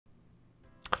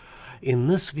In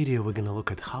this video, we're going to look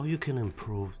at how you can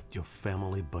improve your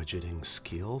family budgeting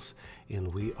skills,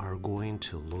 and we are going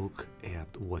to look at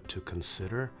what to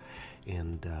consider.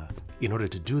 And in order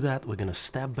to do that, we're going to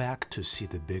step back to see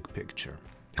the big picture.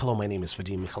 Hello, my name is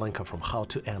Vadim Michalenko from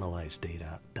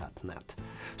howtoanalyzedata.net.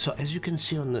 So as you can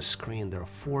see on the screen, there are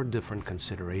 4 different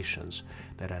considerations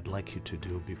that I'd like you to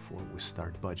do before we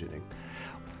start budgeting.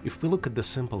 If we look at the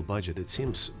simple budget, it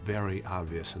seems very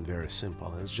obvious and very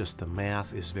simple. It's just the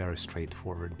math is very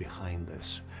straightforward behind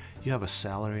this. You have a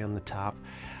salary on the top,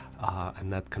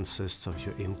 and that consists of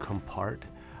your income part,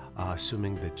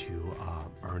 assuming that you are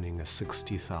earning a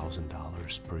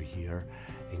 $60,000 per year,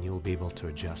 and you'll be able to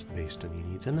adjust based on your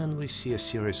needs. And then we see a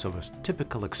series of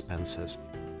typical expenses,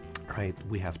 right?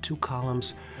 We have 2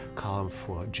 columns, column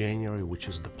for January, which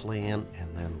is the plan,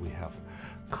 and then we have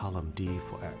column D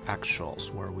for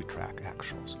actuals, where we track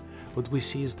actuals. What we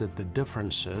see is that the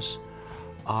differences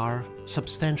are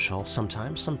substantial,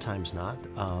 sometimes not.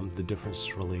 The difference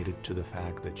is related to the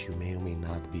fact that you may or may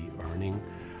not be earning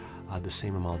the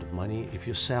same amount of money. If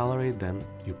you're salaried, then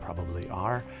you probably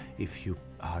are. If you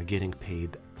are getting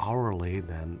paid hourly,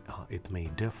 then it may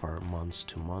differ months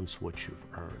to months what you've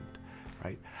earned,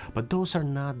 right? But those are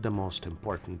not the most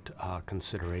important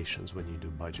considerations when you do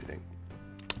budgeting.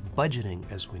 Budgeting,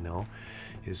 as we know,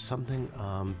 is something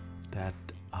that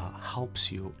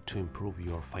helps you to improve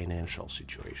your financial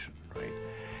situation, right?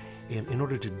 And in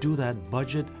order to do that,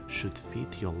 budget should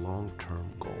fit your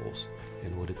long-term goals.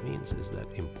 And what it means is that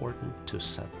important to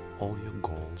set all your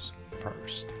goals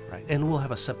first, right? And we'll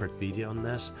have a separate video on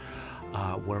this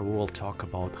where we will talk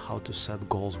about how to set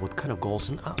goals, what kind of goals.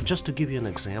 And just to give you an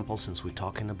example, since we're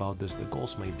talking about this, the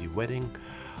goals might be wedding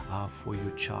for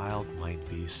your child, might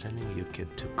be sending your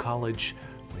kid to college,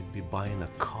 might be buying a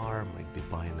car, might be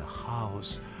buying a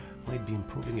house, might be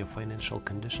improving your financial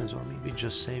conditions, or maybe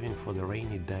just saving for the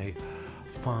rainy day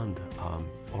fund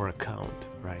or account,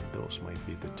 right? Those might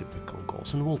be the typical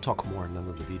goals. And we'll talk more in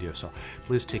another video, so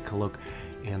please take a look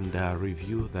and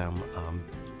review them and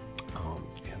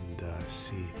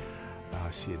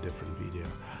see a different video.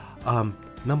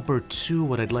 Number 2,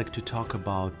 what I'd like to talk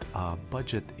about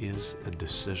budget is a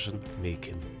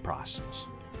decision-making process.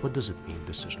 What does it mean,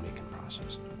 decision-making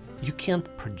process? You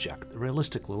can't project.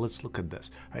 Realistically, let's look at this,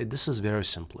 right? This is very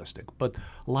simplistic, but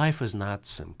life is not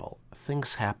simple.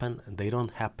 Things happen, and they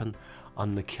don't happen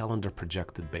on the calendar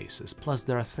projected basis. Plus,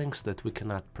 there are things that we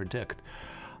cannot predict.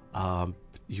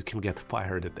 You can get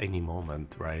fired at any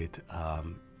moment, right?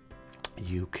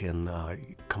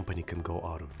 Company can go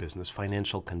out of business.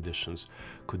 Financial conditions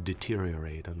could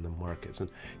deteriorate on the markets.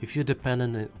 And if you're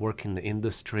dependent, work in the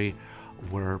industry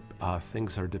where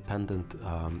things are dependent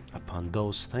upon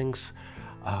those things,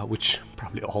 which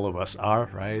probably all of us are,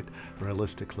 right?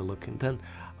 Realistically looking, then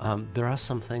there are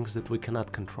some things that we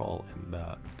cannot control. And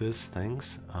these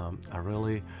things are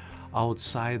really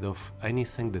outside of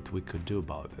anything that we could do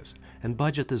about this. And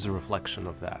budget is a reflection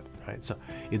of that, right? So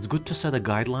it's good to set the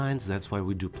guidelines, that's why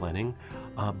we do planning,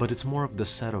 but it's more of the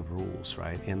set of rules,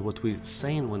 right? And what we're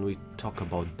saying when we talk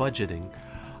about budgeting,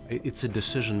 it's a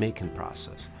decision-making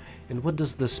process. And what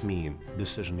does this mean,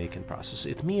 decision-making process?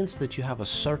 It means that you have a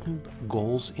certain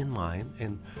goals in mind,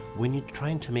 and when you're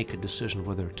trying to make a decision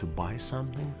whether to buy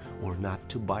something or not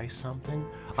to buy something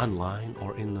online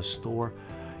or in the store,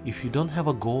 if you don't have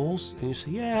a goals and you say,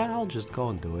 yeah, I'll just go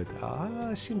and do it.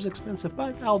 It seems expensive,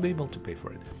 but I'll be able to pay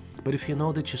for it. But if you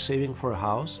know that you're saving for a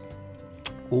house,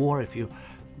 or if you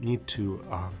need to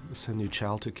send your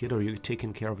child to kid, or you're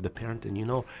taking care of the parent, and you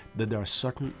know that there are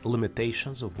certain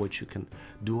limitations of what you can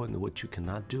do and what you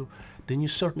cannot do, then you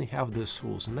certainly have these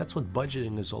rules. And that's what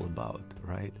budgeting is all about,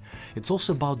 right? It's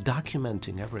also about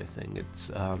documenting everything.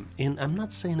 It's and I'm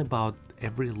not saying about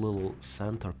every little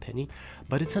cent or penny,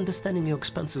 but it's understanding your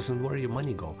expenses and where your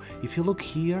money go. If you look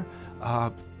here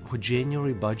for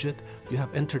January budget, you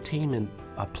have entertainment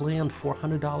planned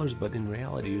 $400, but in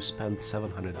reality you spent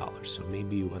 $700. So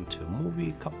maybe you went to a movie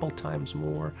a couple times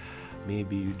more,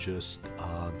 maybe you just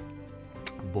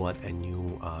bought a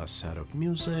new set of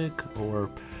music,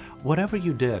 or whatever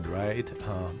you did, right?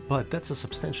 But that's a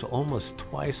substantial, almost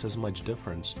twice as much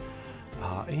difference.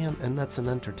 And that's an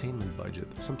entertainment budget.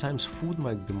 Sometimes food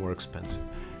might be more expensive.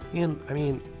 And I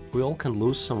mean, we all can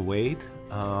lose some weight,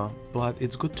 but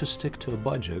it's good to stick to a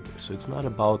budget. So it's not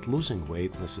about losing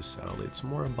weight necessarily. It's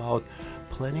more about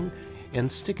planning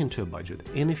and sticking to a budget.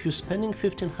 And if you're spending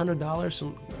 $1,500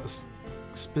 on a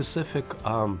specific,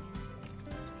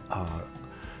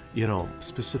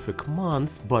 specific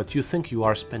month, but you think you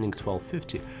are spending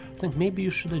 $1,250, then maybe you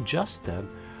should adjust that.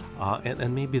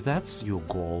 And maybe that's your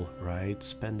goal, right?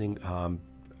 Spending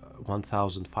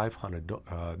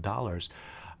 $1,500,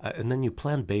 and then you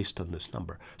plan based on this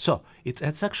number. So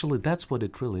it's actually, that's what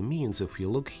it really means. If you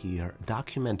look here,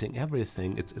 documenting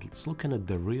everything, it's looking at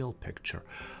the real picture,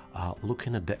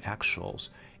 looking at the actuals,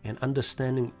 and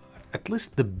understanding at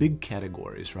least the big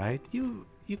categories, right? You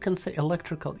can say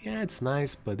electrical, yeah, it's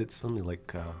nice, but it's only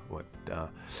like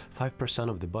 5%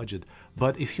 of the budget.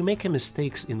 But if you make a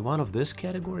mistakes in one of these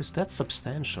categories, that's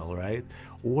substantial, right?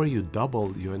 Or you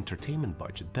double your entertainment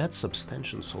budget, that's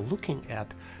substantial. So looking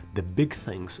at the big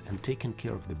things and taking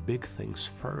care of the big things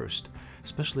first,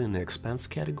 especially in the expense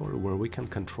category where we can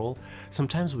control.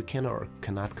 Sometimes we can or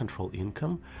cannot control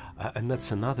income, and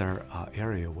that's another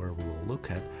area where we will look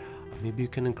at. Maybe you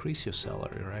can increase your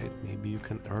salary, right? Maybe you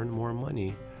can earn more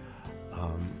money,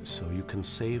 so you can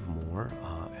save more,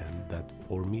 and that,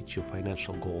 or meet your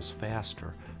financial goals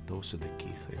faster. Those are the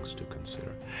key things to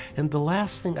consider. And the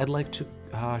last thing I'd like to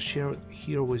share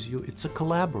here with you, it's a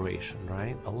collaboration,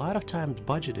 right? A lot of times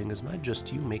budgeting is not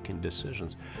just you making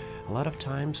decisions. A lot of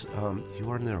times you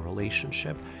are in a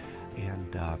relationship,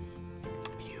 and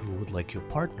you would like your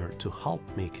partner to help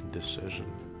making decisions,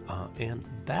 and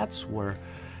that's where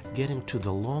getting to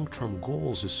the long-term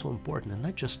goals is so important, and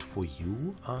not just for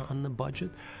you on the budget,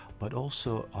 but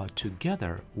also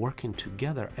together, working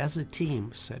together as a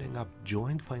team, setting up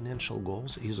joint financial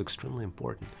goals is extremely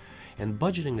important. And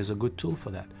budgeting is a good tool for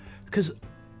that, because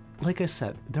like I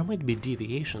said, there might be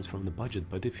deviations from the budget,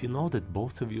 but if you know that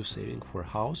both of you are saving for a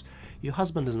house, your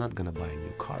husband is not going to buy a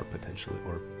new car potentially,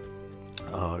 or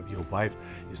your wife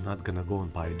is not going to go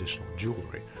and buy additional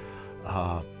jewelry.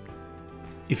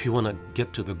 If you want to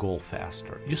get to the goal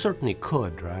faster, you certainly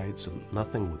could, right? So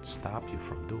nothing would stop you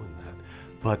from doing that.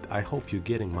 But I hope you're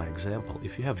getting my example.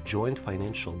 If you have joint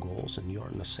financial goals and you're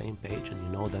on the same page and you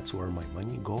know that's where my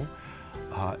money go,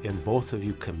 and both of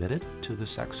you committed to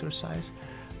this exercise,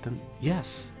 then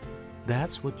yes,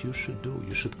 that's what you should do.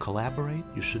 You should collaborate,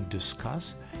 you should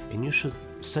discuss, and you should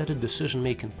set a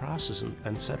decision-making process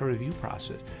and set a review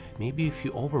process. Maybe if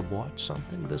you overbought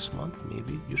something this month,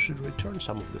 maybe you should return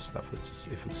some of this stuff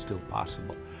if it's still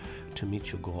possible to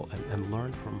meet your goal, and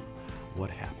learn from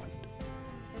what happened.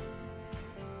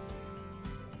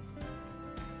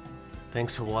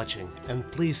 Thanks for watching, and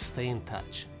please stay in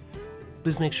touch.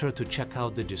 Please make sure to check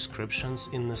out the descriptions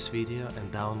in this video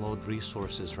and download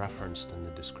resources referenced in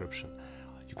the description.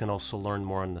 You can also learn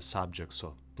more on the subject,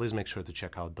 so please make sure to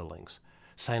check out the links.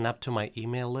 Sign up to my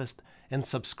email list and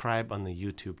subscribe on the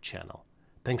YouTube channel.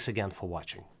 Thanks again for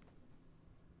watching.